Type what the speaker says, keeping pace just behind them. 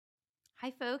Hi,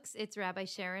 folks. It's Rabbi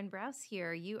Sharon Brous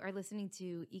here. You are listening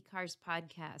to IKAR's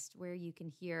podcast, where you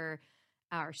can hear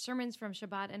our sermons from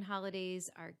Shabbat and holidays,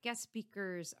 our guest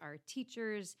speakers, our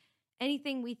teachers,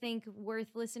 anything we think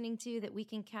worth listening to that we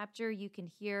can capture, you can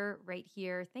hear right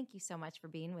here. Thank you so much for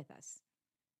being with us.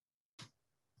 I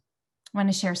want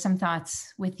to share some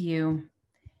thoughts with you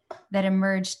that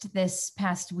emerged this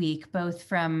past week, both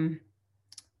from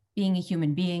being a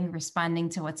human being, responding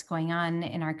to what's going on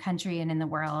in our country and in the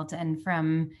world, and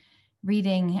from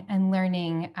reading and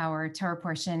learning our Torah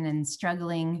portion and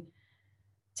struggling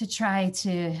to try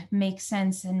to make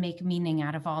sense and make meaning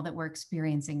out of all that we're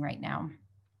experiencing right now.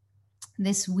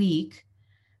 This week,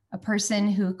 a person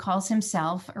who calls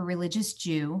himself a religious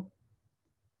Jew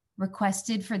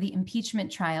requested for the impeachment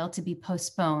trial to be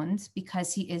postponed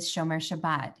because he is Shomer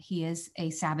Shabbat. He is a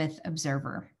Sabbath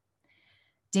observer.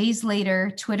 Days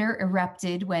later, Twitter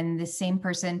erupted when this same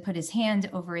person put his hand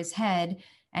over his head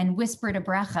and whispered a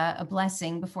bracha, a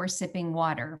blessing, before sipping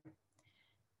water.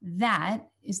 That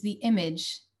is the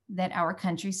image that our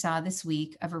country saw this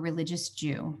week of a religious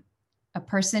Jew, a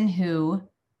person who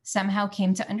somehow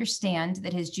came to understand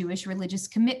that his Jewish religious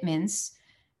commitments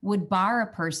would bar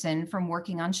a person from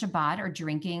working on Shabbat or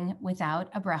drinking without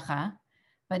a bracha,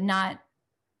 but not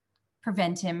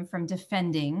prevent him from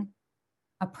defending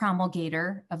a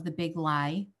promulgator of the big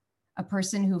lie, a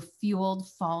person who fueled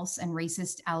false and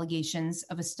racist allegations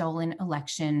of a stolen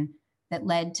election that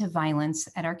led to violence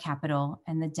at our Capitol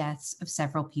and the deaths of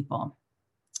several people.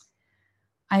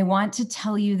 I want to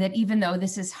tell you that even though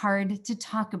this is hard to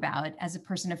talk about as a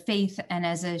person of faith and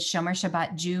as a Shomer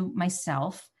Shabbat Jew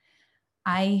myself,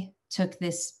 I took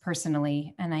this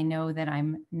personally, and I know that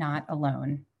I'm not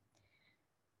alone.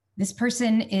 This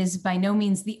person is by no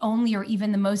means the only or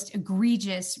even the most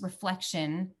egregious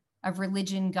reflection of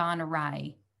religion gone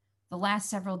awry. The last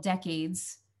several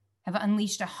decades have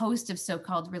unleashed a host of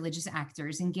so-called religious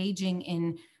actors engaging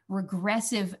in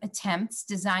regressive attempts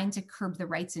designed to curb the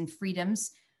rights and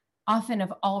freedoms, often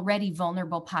of already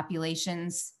vulnerable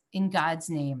populations, in God's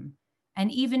name,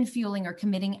 and even fueling or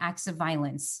committing acts of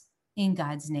violence in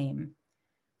God's name.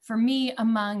 For me,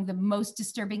 among the most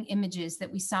disturbing images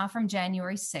that we saw from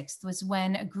January 6th was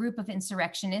when a group of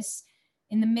insurrectionists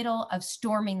in the middle of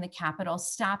storming the Capitol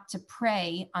stopped to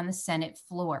pray on the Senate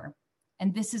floor.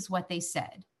 And this is what they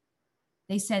said.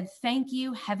 They said, "Thank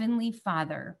you, Heavenly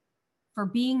Father, for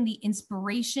being the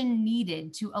inspiration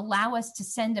needed to allow us to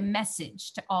send a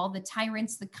message to all the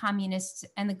tyrants, the communists,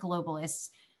 and the globalists.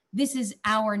 This is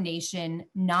our nation,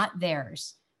 not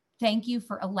theirs. Thank you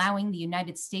for allowing the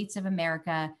United States of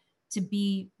America to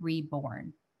be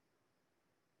reborn."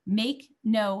 Make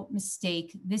no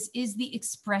mistake, this is the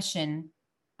expression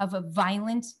of a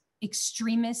violent,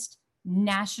 extremist,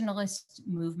 nationalist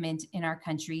movement in our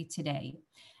country today.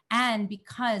 And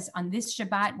because on this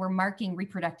Shabbat, we're marking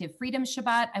Reproductive Freedom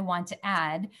Shabbat, I want to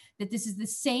add that this is the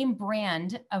same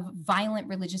brand of violent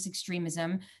religious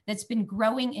extremism that's been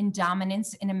growing in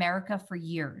dominance in America for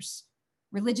years.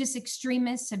 Religious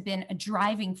extremists have been a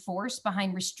driving force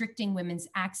behind restricting women's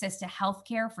access to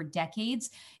healthcare for decades.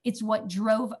 It's what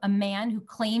drove a man who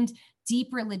claimed deep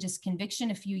religious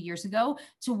conviction a few years ago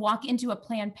to walk into a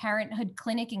Planned Parenthood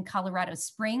clinic in Colorado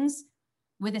Springs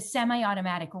with a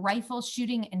semi-automatic rifle,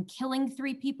 shooting and killing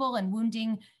 3 people and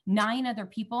wounding 9 other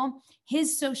people.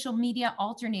 His social media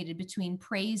alternated between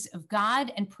praise of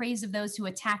God and praise of those who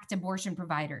attacked abortion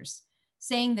providers,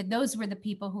 saying that those were the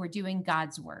people who were doing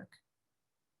God's work.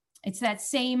 It's that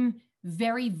same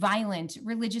very violent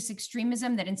religious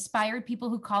extremism that inspired people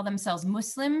who call themselves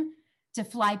Muslim to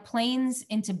fly planes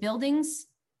into buildings.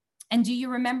 And do you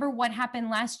remember what happened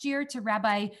last year to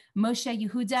Rabbi Moshe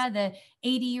Yehuda, the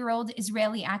 80-year-old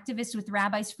Israeli activist with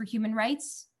Rabbis for Human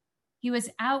Rights? He was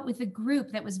out with a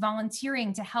group that was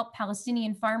volunteering to help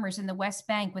Palestinian farmers in the West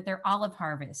Bank with their olive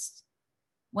harvest,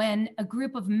 when a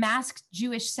group of masked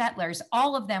Jewish settlers,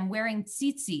 all of them wearing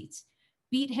tzitzit,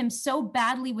 beat him so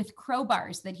badly with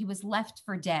crowbars that he was left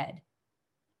for dead.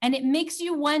 And it makes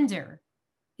you wonder,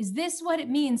 is this what it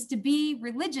means to be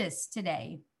religious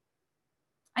today?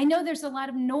 I know there's a lot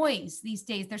of noise these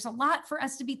days. There's a lot for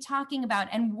us to be talking about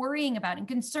and worrying about and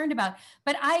concerned about.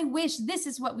 But I wish this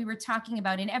is what we were talking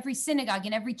about in every synagogue,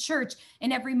 in every church,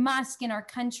 in every mosque in our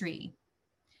country.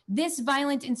 This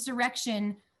violent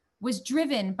insurrection was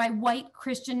driven by white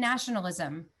Christian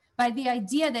nationalism, by the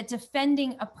idea that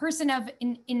defending a person of,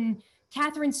 in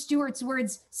Catherine Stewart's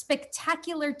words,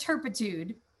 spectacular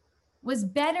turpitude was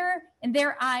better in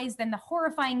their eyes than the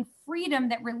horrifying freedom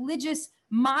that religious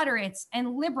moderates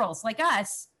and liberals like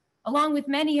us, along with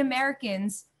many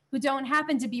Americans who don't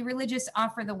happen to be religious,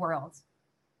 offer the world.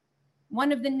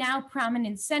 one of the now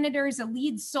prominent senators, a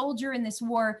lead soldier in this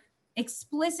war,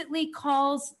 explicitly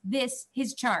calls this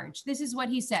his charge. This is what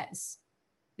he says,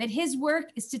 that his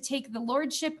work is to take the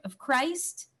lordship of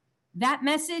Christ, that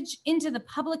message, into the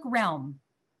public realm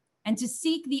and to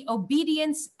seek the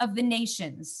obedience of the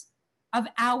nations, of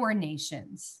our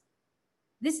nations.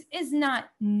 This is not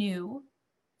new.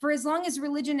 For as long as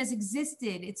religion has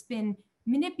existed, it's been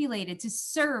manipulated to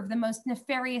serve the most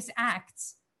nefarious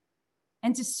acts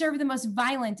and to serve the most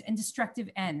violent and destructive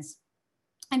ends.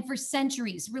 And for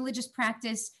centuries, religious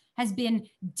practice has been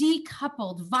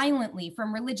decoupled violently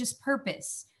from religious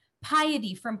purpose,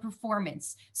 piety from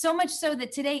performance, so much so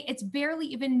that today it's barely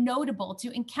even notable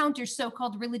to encounter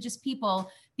so-called religious people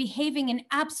behaving in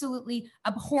absolutely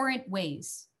abhorrent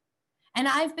ways. And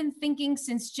I've been thinking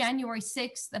since January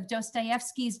 6th of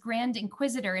Dostoevsky's Grand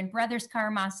Inquisitor in Brothers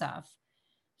Karamazov.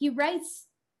 He writes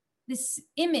this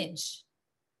image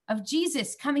of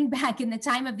Jesus coming back in the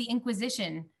time of the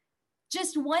Inquisition,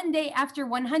 just one day after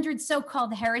 100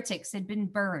 so-called heretics had been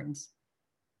burned.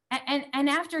 And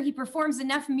after he performs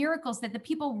enough miracles that the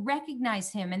people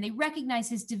recognize him and they recognize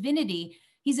his divinity,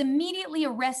 he's immediately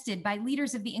arrested by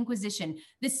leaders of the Inquisition,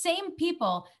 the same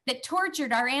people that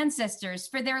tortured our ancestors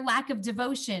for their lack of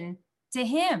devotion to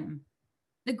him.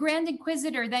 The Grand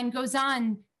Inquisitor then goes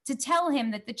on to tell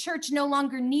him that the church no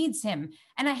longer needs him.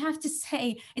 And I have to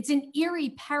say, it's an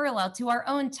eerie parallel to our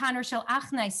own Tanur Shel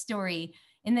Achnai story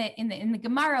in the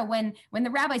Gemara when the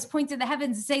rabbis point to the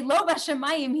heavens and say, Lo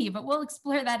b'shamayim hi, but we'll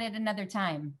explore that at another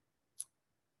time.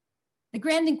 The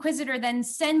Grand Inquisitor then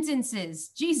sentences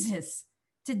Jesus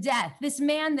to death, this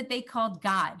man that they called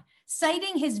God,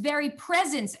 citing his very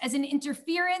presence as an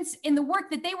interference in the work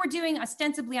that they were doing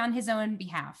ostensibly on his own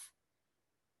behalf.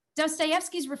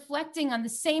 Dostoevsky's reflecting on the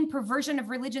same perversion of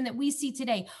religion that we see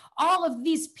today. All of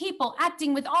these people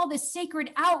acting with all this sacred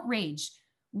outrage,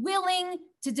 willing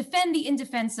to defend the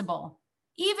indefensible,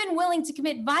 even willing to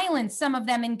commit violence, some of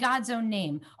them in God's own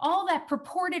name. All that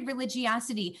purported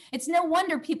religiosity. It's no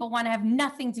wonder people want to have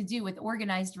nothing to do with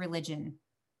organized religion.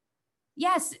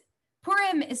 Yes,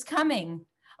 Purim is coming,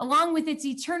 along with its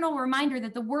eternal reminder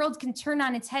that the world can turn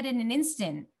on its head in an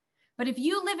instant. But if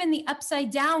you live in the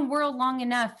upside down world long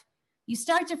enough, you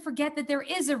start to forget that there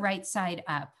is a right side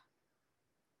up.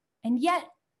 And yet,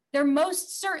 there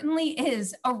most certainly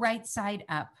is a right side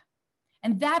up.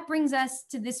 And that brings us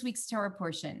to this week's Torah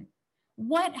portion.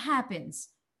 What happens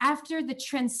after the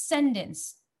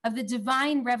transcendence of the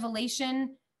divine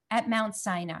revelation at Mount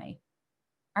Sinai?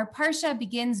 Our parsha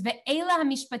begins, Ve'ela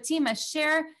hamishpatim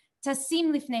asher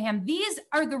tasim lifnehem. These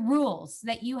are the rules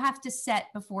that you have to set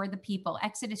before the people.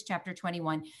 Exodus chapter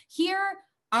 21. Here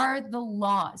are the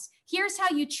laws. Here's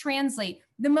how you translate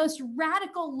the most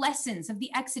radical lessons of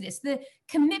the Exodus, the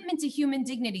commitment to human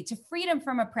dignity, to freedom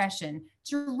from oppression,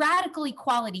 to radical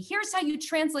equality. Here's how you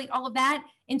translate all of that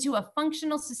into a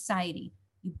functional society.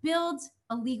 You build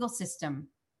a legal system,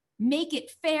 make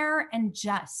it fair and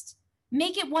just,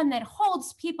 make it one that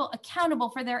holds people accountable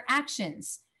for their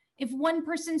actions. If one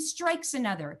person strikes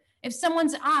another, if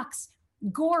someone's ox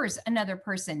gores another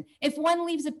person, if one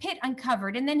leaves a pit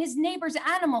uncovered and then his neighbor's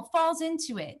animal falls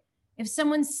into it, if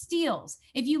someone steals,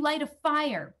 if you light a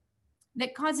fire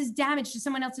that causes damage to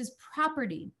someone else's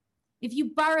property, if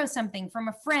you borrow something from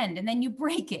a friend and then you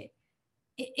break it,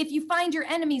 if you find your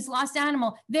enemy's lost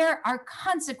animal, there are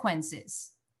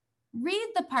consequences. Read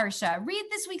the parsha, read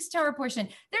this week's Torah portion.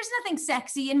 There's nothing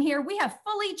sexy in here. We have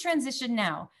fully transitioned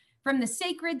now from the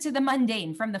sacred to the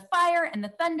mundane, from the fire and the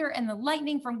thunder and the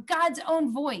lightning, from God's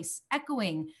own voice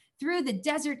echoing through the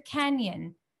desert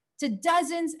canyon to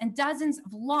dozens and dozens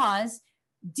of laws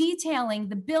detailing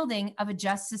the building of a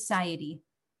just society.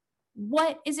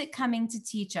 What is it coming to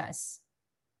teach us?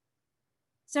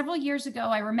 Several years ago,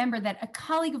 I remember that a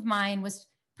colleague of mine was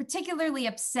particularly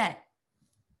upset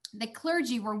that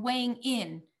clergy were weighing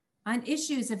in on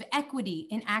issues of equity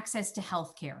in access to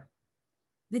healthcare.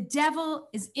 The devil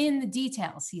is in the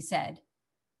details, he said.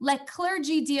 Let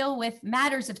clergy deal with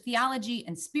matters of theology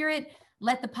and spirit.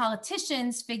 Let the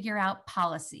politicians figure out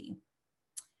policy.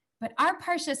 But our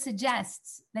parsha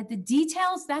suggests that the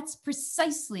details, that's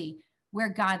precisely where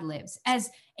God lives. As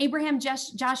Abraham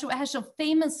Joshua Heschel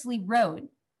famously wrote,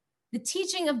 the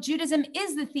teaching of Judaism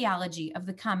is the theology of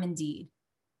the common deed.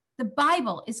 The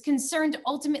Bible is concerned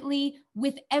ultimately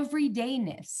with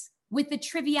everydayness, with the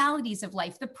trivialities of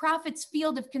life. The prophet's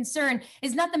field of concern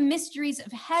is not the mysteries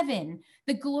of heaven,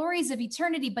 the glories of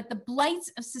eternity, but the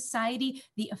blights of society,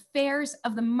 the affairs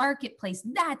of the marketplace.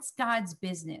 That's God's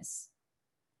business.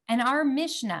 And our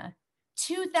Mishnah,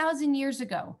 2,000 years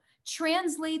ago,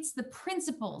 translates the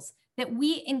principles that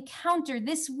we encounter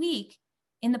this week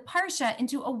in the Parsha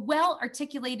into a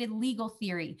well-articulated legal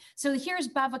theory. So here's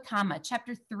Bava Kama,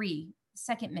 chapter 3,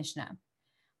 second Mishnah.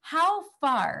 How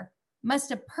far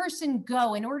must a person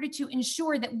go in order to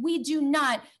ensure that we do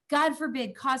not, God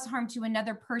forbid, cause harm to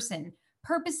another person,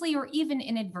 purposely or even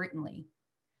inadvertently?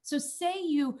 So say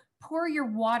you pour your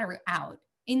water out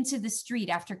into the street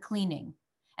after cleaning,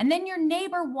 and then your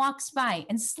neighbor walks by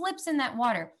and slips in that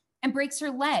water and breaks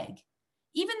her leg.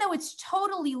 Even though it's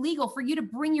totally legal for you to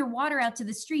bring your water out to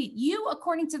the street, you,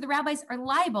 according to the rabbis, are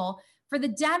liable for the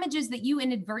damages that you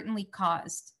inadvertently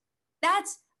caused.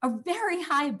 That's a very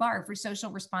high bar for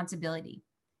social responsibility.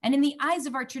 And in the eyes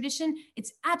of our tradition,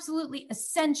 it's absolutely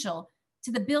essential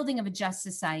to the building of a just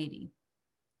society.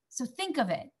 So think of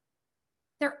it.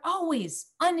 There are always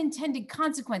unintended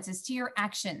consequences to your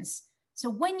actions. So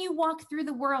when you walk through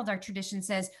the world, our tradition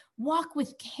says, walk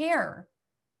with care.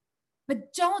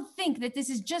 But don't think that this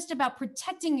is just about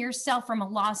protecting yourself from a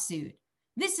lawsuit.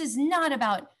 This is not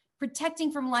about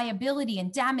protecting from liability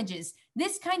and damages.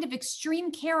 This kind of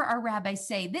extreme care, our rabbis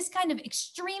say, this kind of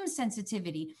extreme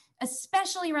sensitivity,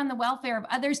 especially around the welfare of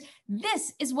others,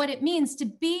 this is what it means to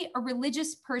be a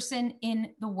religious person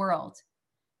in the world.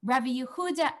 Rabbi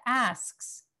Yehuda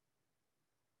asks,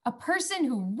 a person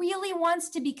who really wants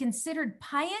to be considered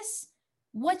pious,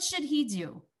 what should he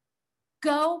do?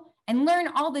 Go and learn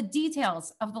all the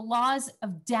details of the laws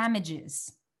of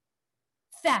damages,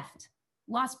 theft,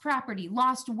 lost property,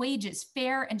 lost wages,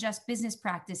 fair and just business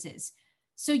practices,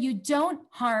 so you don't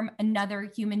harm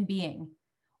another human being.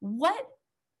 What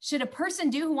should a person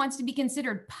do who wants to be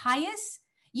considered pious?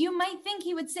 You might think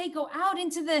he would say, go out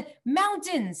into the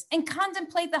mountains and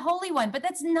contemplate the Holy One, but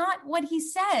that's not what he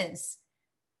says.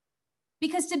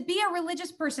 Because to be a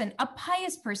religious person, a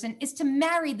pious person, is to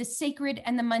marry the sacred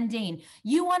and the mundane.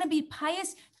 You want to be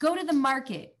pious? Go to the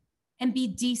market and be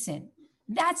decent.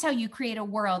 That's how you create a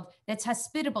world that's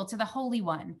hospitable to the Holy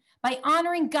One, by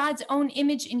honoring God's own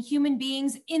image in human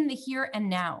beings in the here and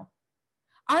now.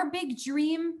 Our big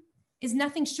dream is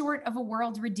nothing short of a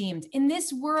world redeemed. In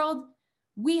this world,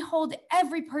 we hold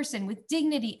every person with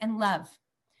dignity and love.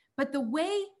 But the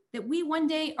way that we one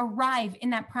day arrive in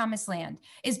that promised land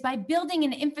is by building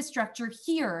an infrastructure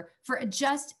here for a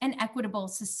just and equitable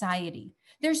society.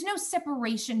 There's no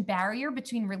separation barrier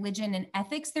between religion and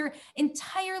ethics. They're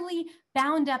entirely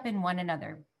bound up in one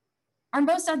another. Our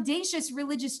most audacious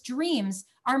religious dreams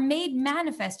are made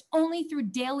manifest only through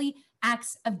daily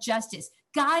acts of justice.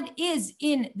 God is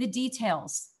in the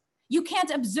details. You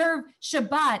can't observe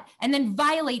Shabbat and then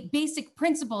violate basic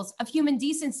principles of human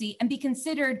decency and be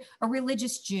considered a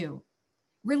religious Jew.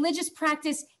 Religious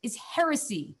practice is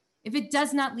heresy if it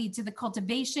does not lead to the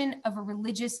cultivation of a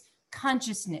religious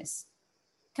consciousness,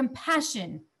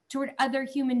 compassion toward other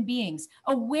human beings,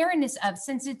 awareness of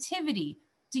sensitivity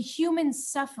to human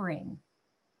suffering,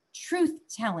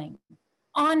 truth-telling,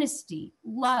 honesty,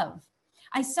 love.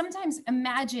 I sometimes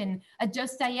imagine a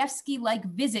Dostoevsky-like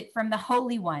visit from the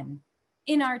Holy One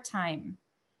in our time.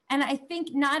 And I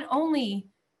think not only,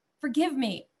 forgive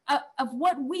me, of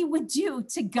what we would do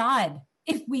to God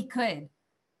if we could,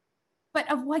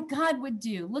 but of what God would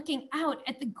do, looking out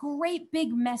at the great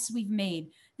big mess we've made,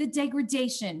 the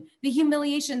degradation, the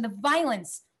humiliation, the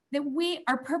violence that we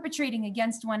are perpetrating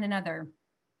against one another.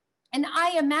 And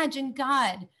I imagine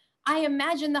God, I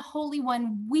imagine the Holy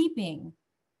One weeping.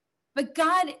 But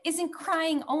God isn't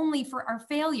crying only for our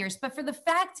failures, but for the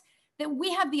fact that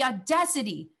we have the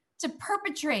audacity to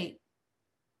perpetrate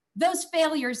those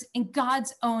failures in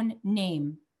God's own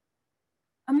name.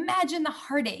 Imagine the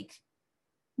heartache,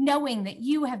 knowing that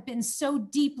you have been so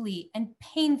deeply and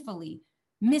painfully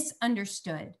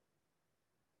misunderstood.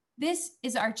 This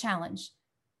is our challenge.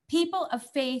 People of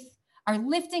faith are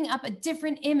lifting up a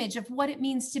different image of what it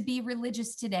means to be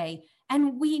religious today.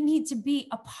 And we need to be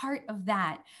a part of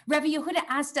that. Rabbi Yehuda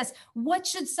asked us, what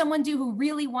should someone do who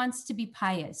really wants to be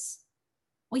pious?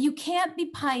 Well, you can't be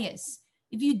pious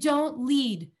if you don't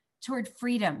lead toward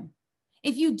freedom,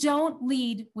 if you don't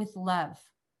lead with love.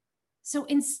 So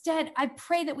instead, I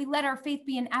pray that we let our faith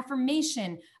be an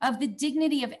affirmation of the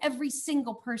dignity of every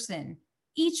single person,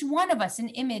 each one of us an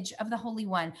image of the Holy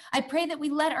One. I pray that we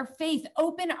let our faith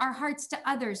open our hearts to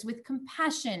others with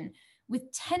compassion,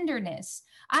 with tenderness.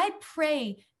 I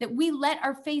pray that we let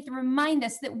our faith remind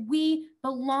us that we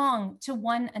belong to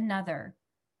one another.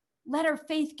 Let our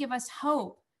faith give us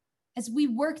hope as we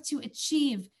work to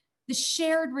achieve the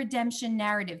shared redemption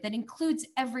narrative that includes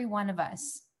every one of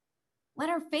us. Let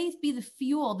our faith be the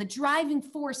fuel, the driving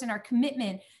force in our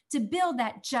commitment to build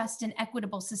that just and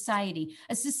equitable society,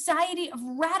 a society of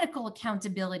radical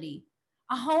accountability,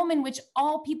 a home in which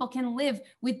all people can live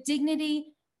with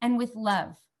dignity and with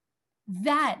love.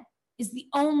 That is the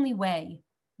only way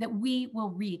that we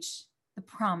will reach the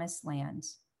promised land.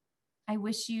 I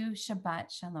wish you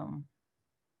Shabbat Shalom.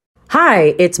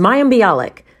 Hi, it's Mayim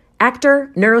Bialik,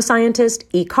 actor, neuroscientist,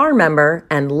 IKAR member,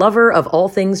 and lover of all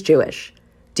things Jewish.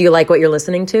 Do you like what you're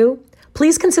listening to?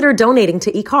 Please consider donating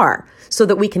to IKAR so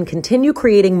that we can continue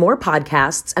creating more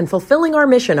podcasts and fulfilling our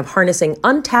mission of harnessing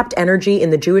untapped energy in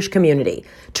the Jewish community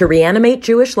to reanimate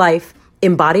Jewish life,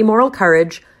 embody moral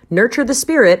courage, nurture the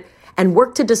spirit, and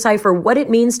work to decipher what it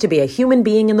means to be a human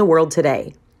being in the world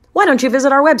today. Why don't you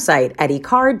visit our website at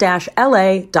ikar-la.org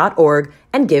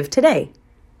and give today?